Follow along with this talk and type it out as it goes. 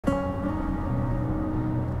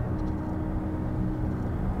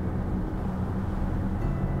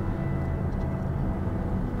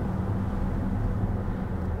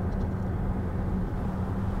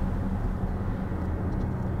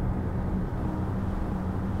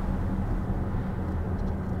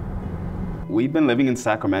We've been living in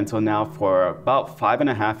Sacramento now for about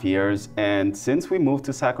 5.5 years, and since we moved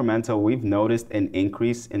to Sacramento, we've noticed an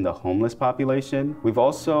increase in the homeless population. We've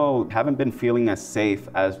also haven't been feeling as safe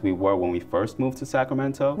as we were when we first moved to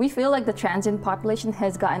Sacramento. We feel like the transient population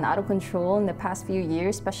has gotten out of control in the past few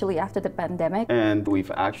years, especially after the pandemic. And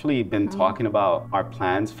we've actually been talking about our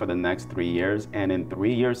plans for the next 3 years, and in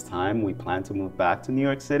 3 years' time, we plan to move back to New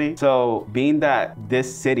York City. So being that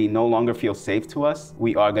this city no longer feels safe to us,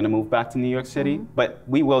 we are gonna move back to New York City, but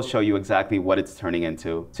we will show you exactly what it's turning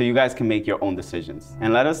into so you guys can make your own decisions.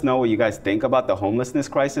 And let us know what you guys think about the homelessness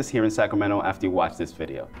crisis here in Sacramento after you watch this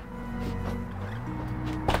video.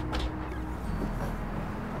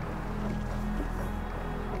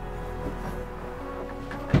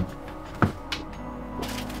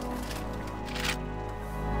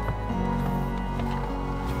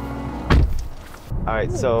 All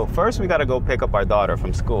right, so first we gotta go pick up our daughter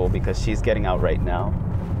from school because she's getting out right now.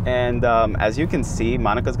 And as you can see,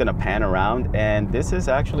 Monica's gonna pan around, and this is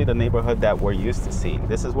actually the neighborhood that we're used to seeing.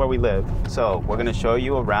 This is where we live. So we're gonna show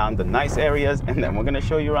you around the nice areas, and then we're gonna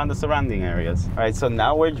show you around the surrounding areas. All right, so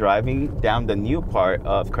now we're driving down the new part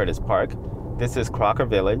of Curtis Park. This is Crocker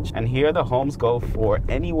Village, and here the homes go for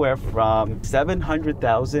anywhere from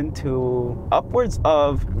 $700,000 to upwards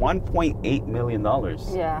of $1.8 million.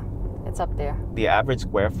 Yeah. It's up there. The average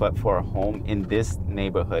square foot for a home in this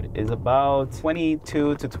neighborhood is about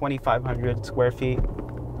 2,200 to 2,500 square feet.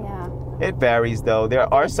 Yeah. It varies though.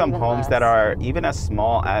 There are some homes less. that are even as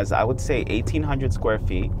small as, I would say, 1,800 square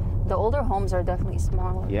feet. The older homes are definitely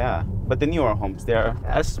smaller. Yeah, but the newer homes, they're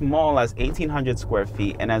as small as 1,800 square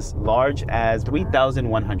feet and as large as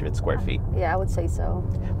 3,100 square feet. Yeah, I would say so.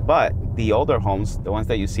 But the older homes, the ones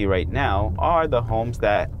that you see right now, are the homes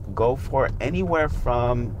that go for anywhere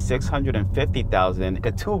from $650,000,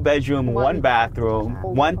 a 2-bedroom, 1-bathroom,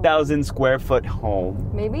 1,000 square foot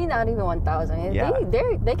home. Maybe not even 1,000. Yeah.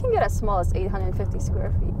 They can get as small as 850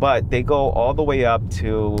 square feet. But they go all the way up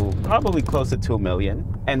to probably close to 2 million.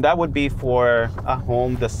 And that would be for a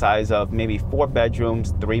home the size of maybe 4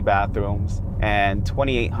 bedrooms, 3 bathrooms, and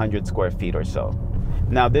 2,800 square feet or so.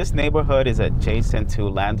 Now this neighborhood is adjacent to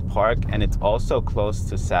Land Park, and it's also close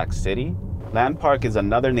to Sac City. Land Park is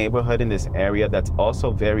another neighborhood in this area that's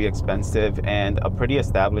also very expensive and a pretty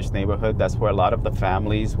established neighborhood. That's where a lot of the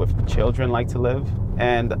families with children like to live.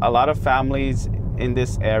 And a lot of families in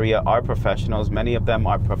this area are professionals. Many of them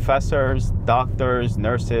are professors, doctors,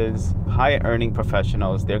 nurses, high-earning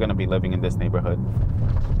professionals. They're gonna be living in this neighborhood.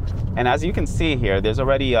 And as you can see here, there's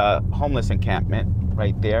already a homeless encampment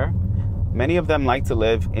right there. Many of them like to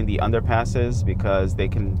live in the underpasses because they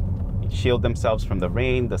can shield themselves from the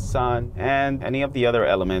rain, the sun, and any of the other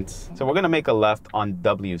elements. So we're gonna make a left on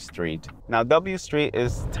W Street. Now W Street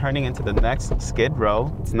is turning into the next Skid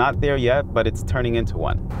Row. It's not there yet, but it's turning into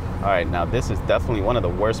one. All right, now this is definitely one of the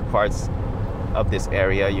worst parts of this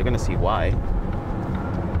area. You're gonna see why.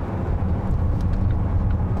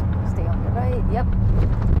 Stay on the right, yep.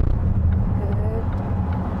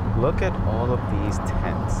 Good. Look at all of these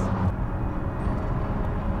tents.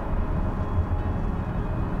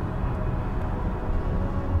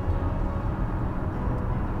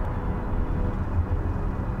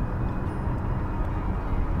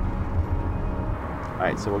 All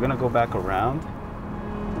right, so we're gonna go back around.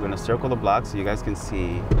 We're gonna circle the block so you guys can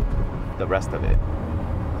see the rest of it.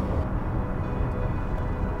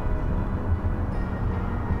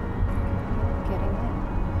 Getting it.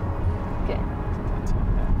 Okay.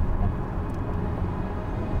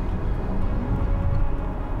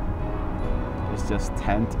 It's just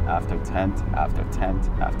tent after tent after tent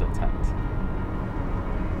after tent.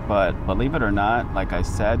 But believe it or not, like I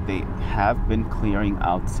said, they have been clearing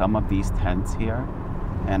out some of these tents here.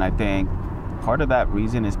 And I think part of that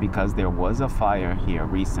reason is because there was a fire here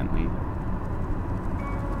recently. Look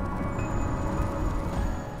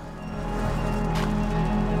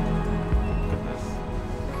at this.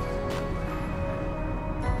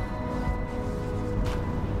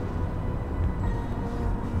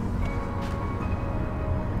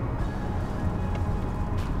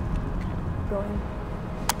 Going.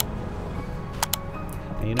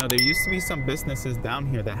 You know, there used to be some businesses down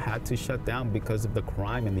here that had to shut down because of the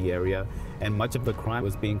crime in the area, and much of the crime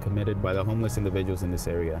was being committed by the homeless individuals in this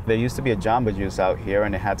area. There used to be a Jamba Juice out here,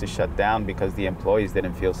 and it had to shut down because the employees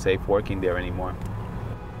didn't feel safe working there anymore.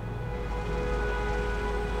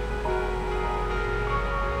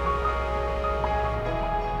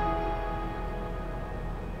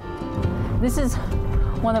 This is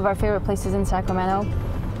one of our favorite places in Sacramento.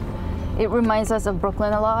 It reminds us of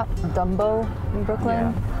Brooklyn a lot, Dumbo in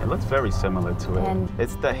Brooklyn. Yeah. It looks very similar to it. And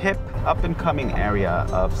it's the hip, up-and-coming area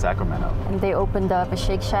of Sacramento. And they opened up a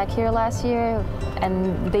Shake Shack here last year,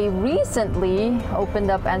 and they recently opened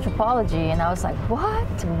up Anthropology, and I was like,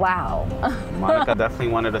 what? Wow. Monica definitely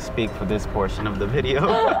wanted to speak for this portion of the video.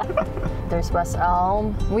 There's West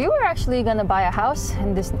Elm. We were actually gonna buy a house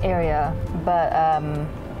in this area, but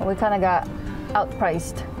we kind of got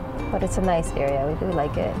outpriced. But it's a nice area, we do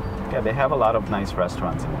like it. Yeah, they have a lot of nice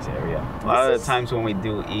restaurants in this area. A lot of the times when we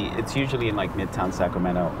do eat, it's usually in like Midtown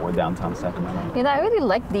Sacramento or downtown Sacramento. You know, I really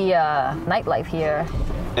like the nightlife here.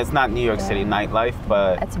 It's not New York City nightlife,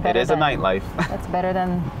 but it is a nightlife. It's better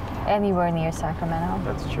than anywhere near Sacramento.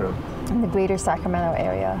 That's true. In the greater Sacramento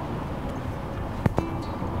area.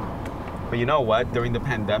 But you know what? During the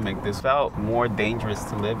pandemic, this felt more dangerous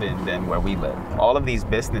to live in than where we live. All of these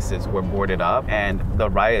businesses were boarded up, and the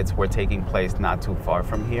riots were taking place not too far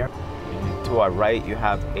from here. To our right, you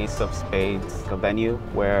have Ace of Spades, a venue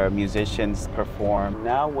where musicians perform.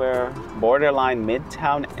 Now we're borderline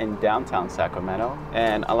Midtown and downtown Sacramento.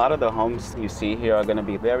 And a lot of the homes you see here are gonna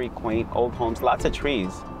be very quaint old homes, lots of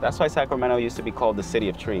trees. That's why Sacramento used to be called the City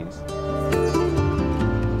of Trees.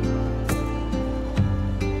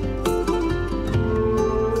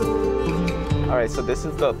 All right, so this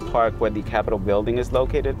is the park where the Capitol building is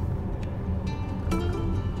located.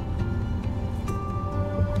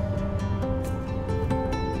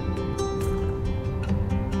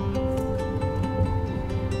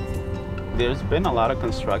 There's been a lot of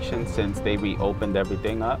construction since they reopened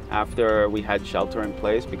everything up after we had shelter in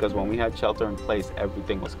place, because when we had shelter in place,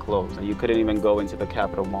 everything was closed. You couldn't even go into the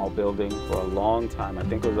Capitol Mall building for a long time. I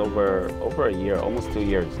think it was over a year, almost 2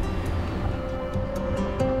 years.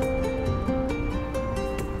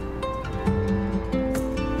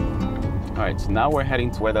 All right, so now we're heading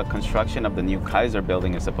to where the construction of the new Kaiser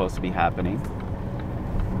building is supposed to be happening.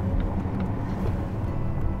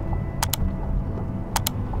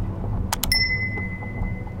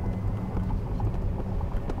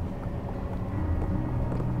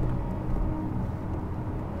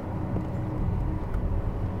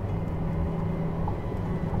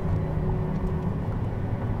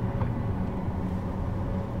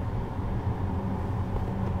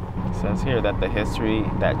 It says here that the history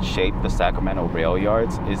that shaped the Sacramento rail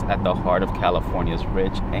yards is at the heart of California's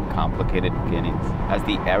rich and complicated beginnings. As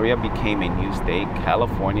the area became a new state,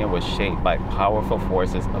 California was shaped by powerful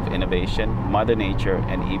forces of innovation, Mother Nature,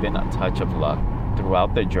 and even a touch of luck.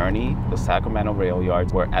 Throughout the journey, the Sacramento rail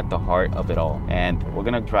yards were at the heart of it all. And we're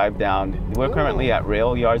gonna drive down. We're currently at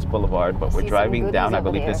Rail Yards Boulevard, but we're driving down, I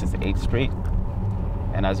believe this is 8th Street.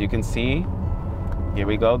 And as you can see, here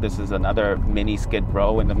we go. This is another mini Skid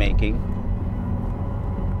Row in the making.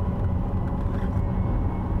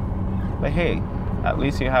 But hey, at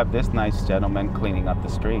least you have this nice gentleman cleaning up the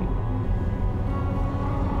street.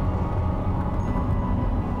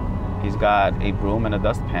 He's got a broom and a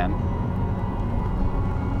dustpan.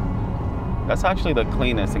 That's actually the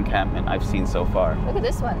cleanest encampment I've seen so far. Look at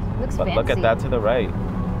this one. Looks fancy. But look at that to the right.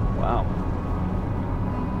 Wow.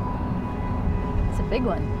 It's a big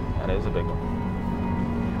one. That is a big one.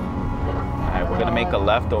 All right, we're gonna make a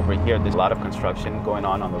left over here. There's a lot of construction going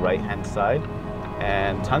on the right-hand side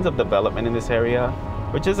and tons of development in this area,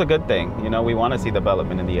 which is a good thing. You know, we wanna see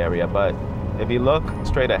development in the area, but if you look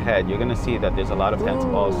straight ahead, you're gonna see that there's a lot of tents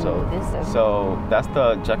also. So that's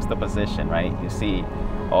the juxtaposition, right? You see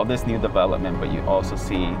all this new development, but you also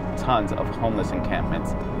see tons of homeless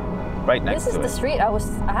encampments right next to it. This is the street I was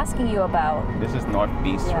asking you about. This is North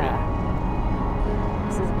B Street. Yeah.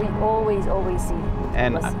 This is, we always see.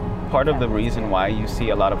 And part of the reason why you see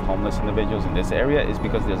a lot of homeless individuals in this area is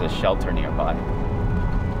because there's a shelter nearby.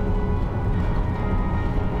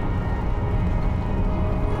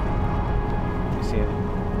 You see it?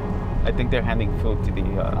 I think they're handing food to the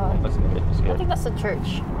homeless individuals here. I think that's a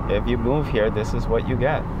church. If you move here, this is what you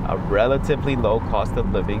get. A relatively low cost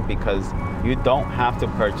of living because you don't have to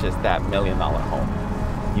purchase that $1 million home.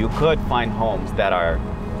 You could find homes that are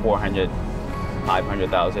 400,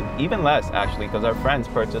 500,000, even less actually, because our friends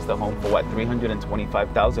purchased a home for what,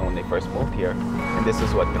 325,000 when they first moved here. And this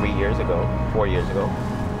is what, 3 years ago, 4 years ago.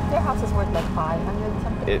 Their house is worth like 500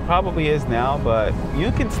 something. It probably is now, but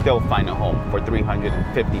you can still find a home for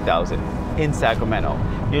 350,000 in Sacramento.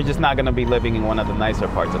 You're just not gonna be living in one of the nicer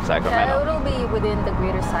parts of Sacramento. Yeah, it'll be within the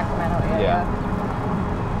greater Sacramento area. Yeah.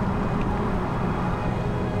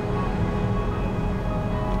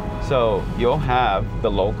 So you'll have the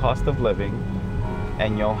low cost of living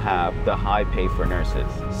and you'll have the high pay for nurses.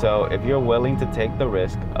 So if you're willing to take the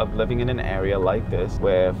risk of living in an area like this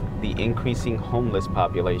with the increasing homeless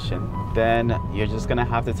population, then you're just gonna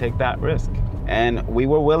have to take that risk. And we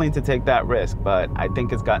were willing to take that risk, but I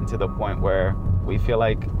think it's gotten to the point where we feel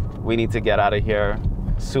like we need to get out of here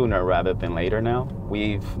sooner rather than later now.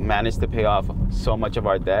 We've managed to pay off so much of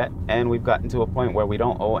our debt, and we've gotten to a point where we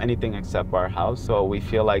don't owe anything except our house. So we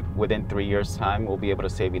feel like within 3 years' time, we'll be able to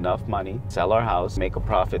save enough money, sell our house, make a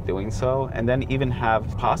profit doing so, and then even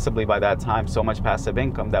have possibly by that time so much passive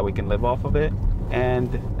income that we can live off of it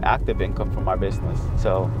and active income from our business.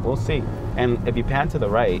 So we'll see. And if you pan to the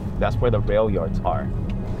right, that's where the rail yards are.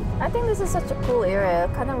 I think this is such a cool area.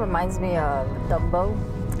 It kind of reminds me of Dumbo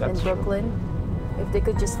in Brooklyn. If they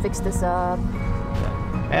could just fix this up.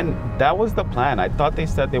 And that was the plan. I thought they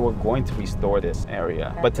said they were going to restore this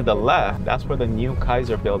area. But to the left, that's where the new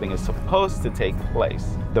Kaiser building is supposed to take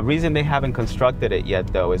place. The reason they haven't constructed it yet,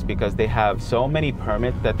 though, is because they have so many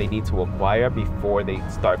permits that they need to acquire before they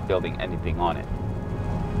start building anything on it.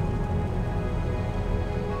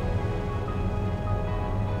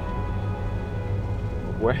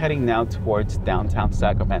 We're heading now towards downtown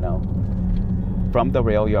Sacramento, from the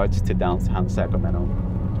rail yards to downtown Sacramento.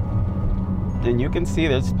 And you can see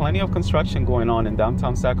there's plenty of construction going on in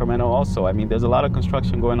downtown Sacramento also. I mean, there's a lot of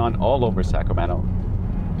construction going on all over Sacramento.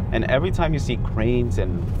 And every time you see cranes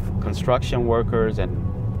and construction workers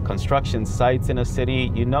and construction sites in a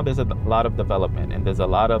city, you know there's a lot of development and there's a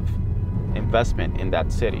lot of investment in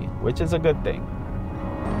that city, which is a good thing.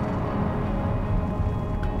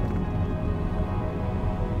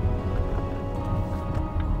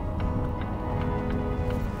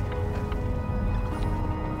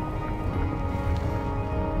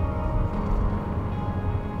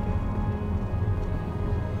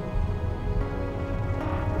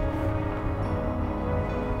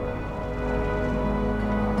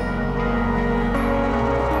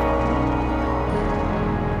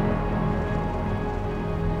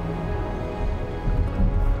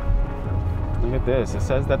 Look at this. It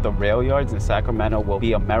says that the rail yards in Sacramento will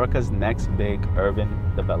be America's next big urban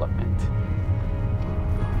development.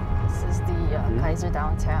 This is the Kaiser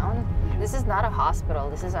downtown. This is not a hospital.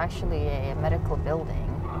 This is actually a medical building.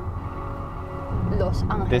 Los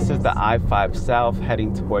Angeles. This is the I-5 South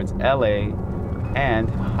heading towards LA and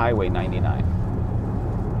Highway 99.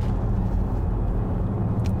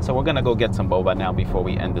 So we're gonna go get some boba now before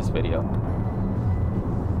we end this video.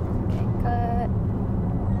 Okay, cut.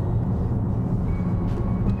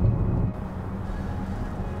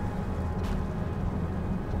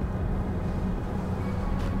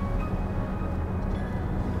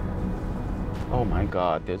 Oh my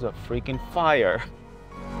God, there's a freaking fire.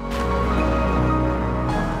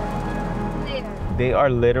 They are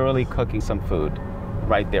literally cooking some food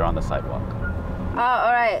right there on the sidewalk.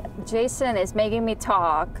 All right, Jason is making me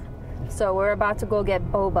talk. So we're about to go get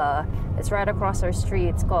boba. It's right across our street.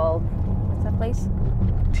 It's called, what's that place?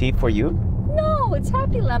 Tea for you? No, it's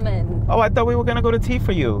Happy Lemon. Oh, I thought we were gonna go to Tea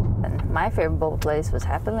for You. My favorite boba place was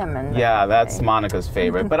Happy Lemon. Yeah, that's Monica's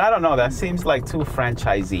favorite. But I don't know, that seems like too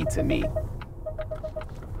franchisee to me.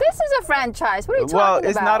 This is a franchise. What are you talking Well, about?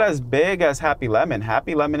 it's not as big as Happy Lemon.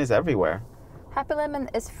 Happy Lemon is everywhere. Happy Lemon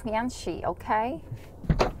is fancy, okay?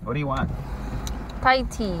 What do you want? Thai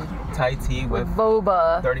tea. Thai tea with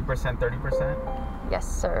boba. 30%, 30%? Yes,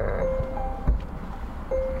 sir.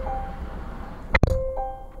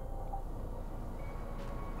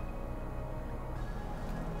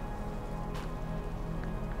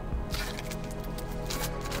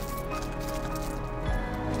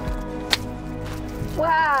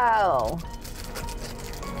 Wow.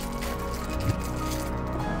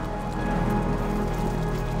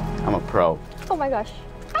 I'm a pro. Oh my gosh.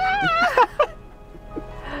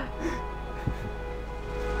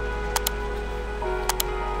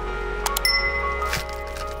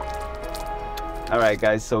 All right,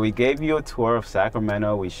 guys, so we gave you a tour of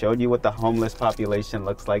Sacramento. We showed you what the homeless population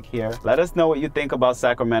looks like here. Let us know what you think about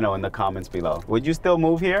Sacramento in the comments below. Would you still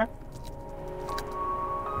move here?